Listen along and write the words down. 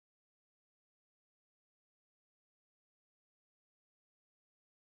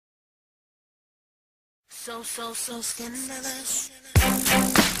So scandalous.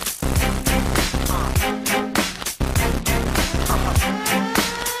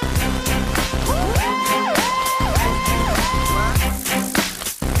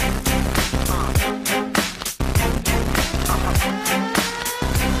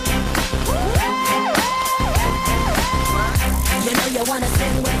 You know you wanna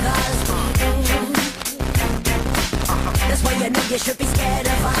sing with us. That's why you know you should be scared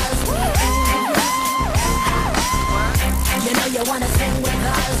of us. You know you wanna sing with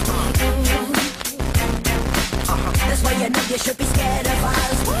us. That's why you know you should be scared of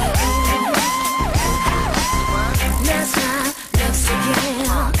us. Let's not look so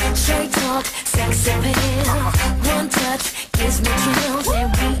real. Straight talk, sex appeal. One touch gives me chills, and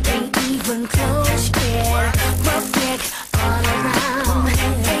we ain't even close yet. Rough neck all around,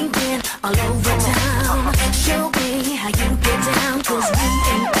 ain't been all over town. Show me how you get down, 'cause we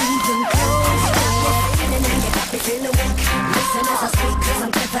ain't even close yet. And now you got me feeling weak. Listen as I speak, 'cause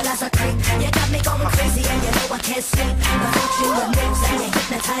I'm careful as a creep. You got me going crazy and you know I can't sleep. The watching your moves and you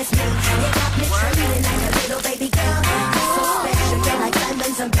hypnotize me. You got me trembling like a little baby girl. You're so special, you're like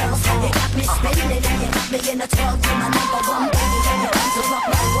diamonds and pearls. You got me spinning and you got me in a twirl. You're my number one baby and you come to rock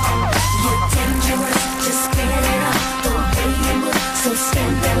my world. You're dangerous, just get it up. The way you move, so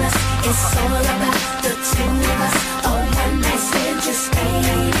scandalous. It's all about